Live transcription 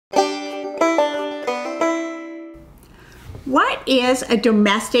What is a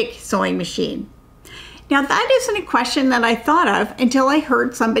domestic sewing machine? Now that isn't a question that I thought of until I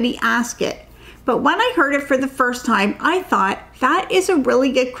heard somebody ask it. But when I heard it for the first time, I thought that is a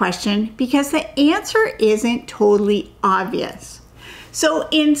really good question because the answer isn't totally obvious. So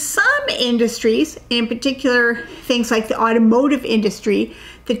in some industries, in particular things like the automotive industry,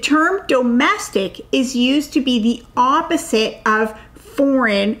 the term domestic is used to be the opposite of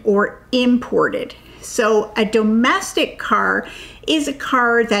foreign or imported. So a domestic car is a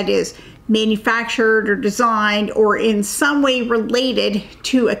car that is manufactured or designed or in some way related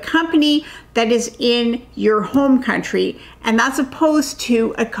to a company that is in your home country, and that's opposed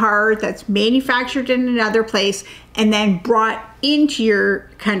to a car that's manufactured in another place and then brought into your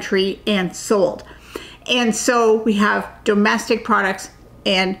country and sold. And so we have domestic products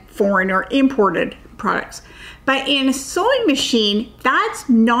and foreign or imported products. But in a sewing machine, that's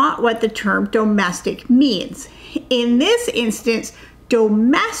not what the term domestic means. In this instance,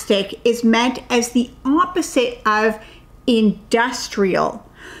 domestic is meant as the opposite of industrial.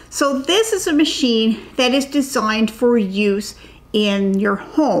 So this is a machine that is designed for use in your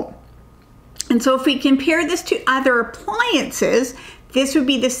home. And so if we compare this to other appliances, this would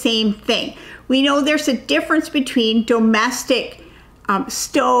be the same thing. We know there's a difference between domestic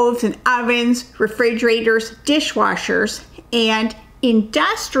stoves and ovens, refrigerators, dishwashers, and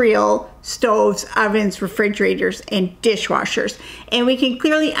industrial stoves, ovens, refrigerators, and dishwashers. And we can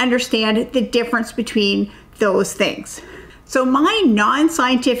clearly understand the difference between those things. So my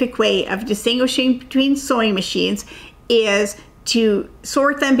non-scientific way of distinguishing between sewing machines is to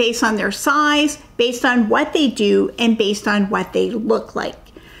sort them based on their size, based on what they do, and based on what they look like.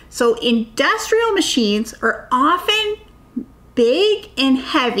 So industrial machines are often big and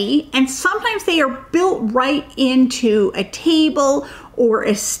heavy, and sometimes they are built right into a table or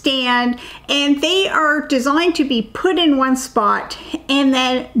a stand, and they are designed to be put in one spot and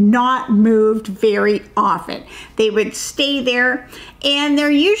then not moved very often. They would stay there, and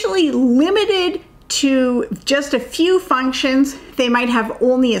they're usually limited to just a few functions. They might have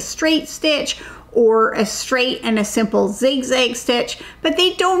only a straight stitch or a straight and a simple zigzag stitch, but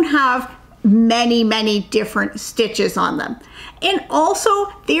they don't have many different stitches on them. And also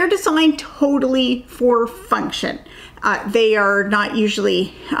they are designed totally for function. They are not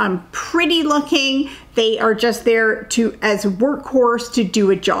usually pretty looking. They are just there as a workhorse to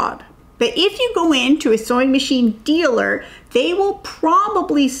do a job. But if you go into a sewing machine dealer, they will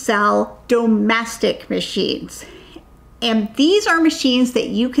probably sell domestic machines. And these are machines that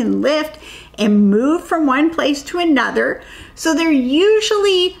you can lift and move from one place to another. So they're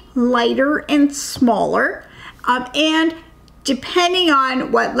usually lighter and smaller. And depending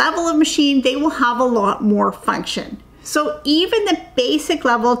on what level of machine, they will have a lot more function. So even the basic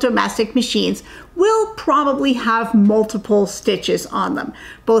level domestic machines will probably have multiple stitches on them,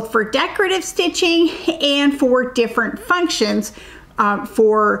 both for decorative stitching and for different functions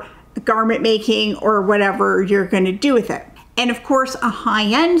for garment making or whatever you're going to do with it. And of course, a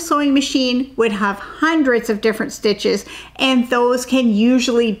high-end sewing machine would have hundreds of different stitches, and those can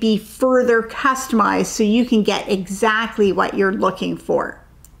usually be further customized so you can get exactly what you're looking for.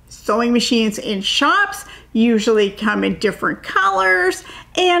 Sewing machines in shops usually come in different colors,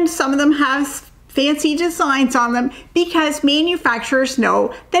 and some of them have fancy designs on them because manufacturers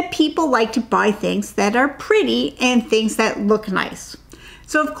know that people like to buy things that are pretty and things that look nice.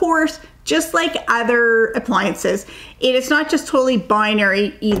 So of course, just like other appliances, it is not just totally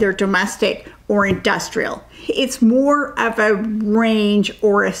binary, either domestic or industrial. It's more of a range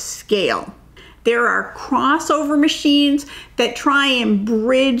or a scale. There are crossover machines that try and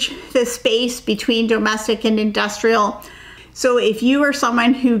bridge the space between domestic and industrial. So if you are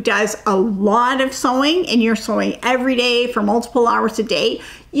someone who does a lot of sewing and you're sewing every day for multiple hours a day,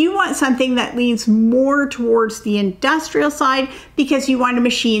 you want something that leans more towards the industrial side because you want a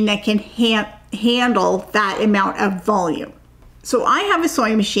machine that can handle that amount of volume. So I have a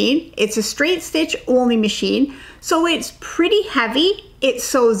sewing machine. It's a straight stitch only machine. So it's pretty heavy. It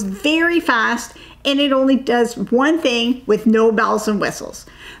sews very fast, and it only does one thing with no bells and whistles.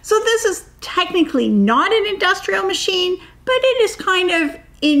 So this is technically not an industrial machine, but it is kind of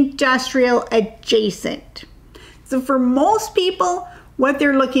industrial adjacent. So for most people, what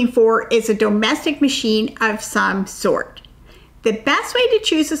they're looking for is a domestic machine of some sort. The best way to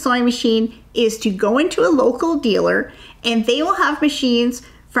choose a sewing machine is to go into a local dealer, and they will have machines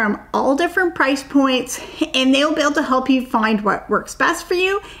from all different price points, and they'll be able to help you find what works best for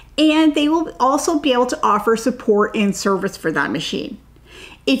you, and they will also be able to offer support and service for that machine.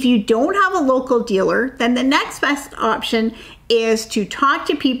 If you don't have a local dealer, then the next best option is to talk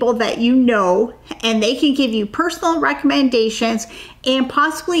to people that you know, and they can give you personal recommendations and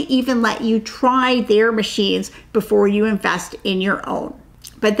possibly even let you try their machines before you invest in your own.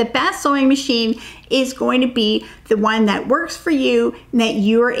 But the best sewing machine is going to be the one that works for you and that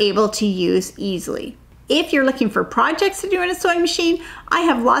you are able to use easily. If you're looking for projects to do in a sewing machine, I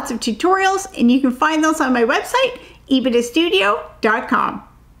have lots of tutorials and you can find those on my website, epidastudio.com.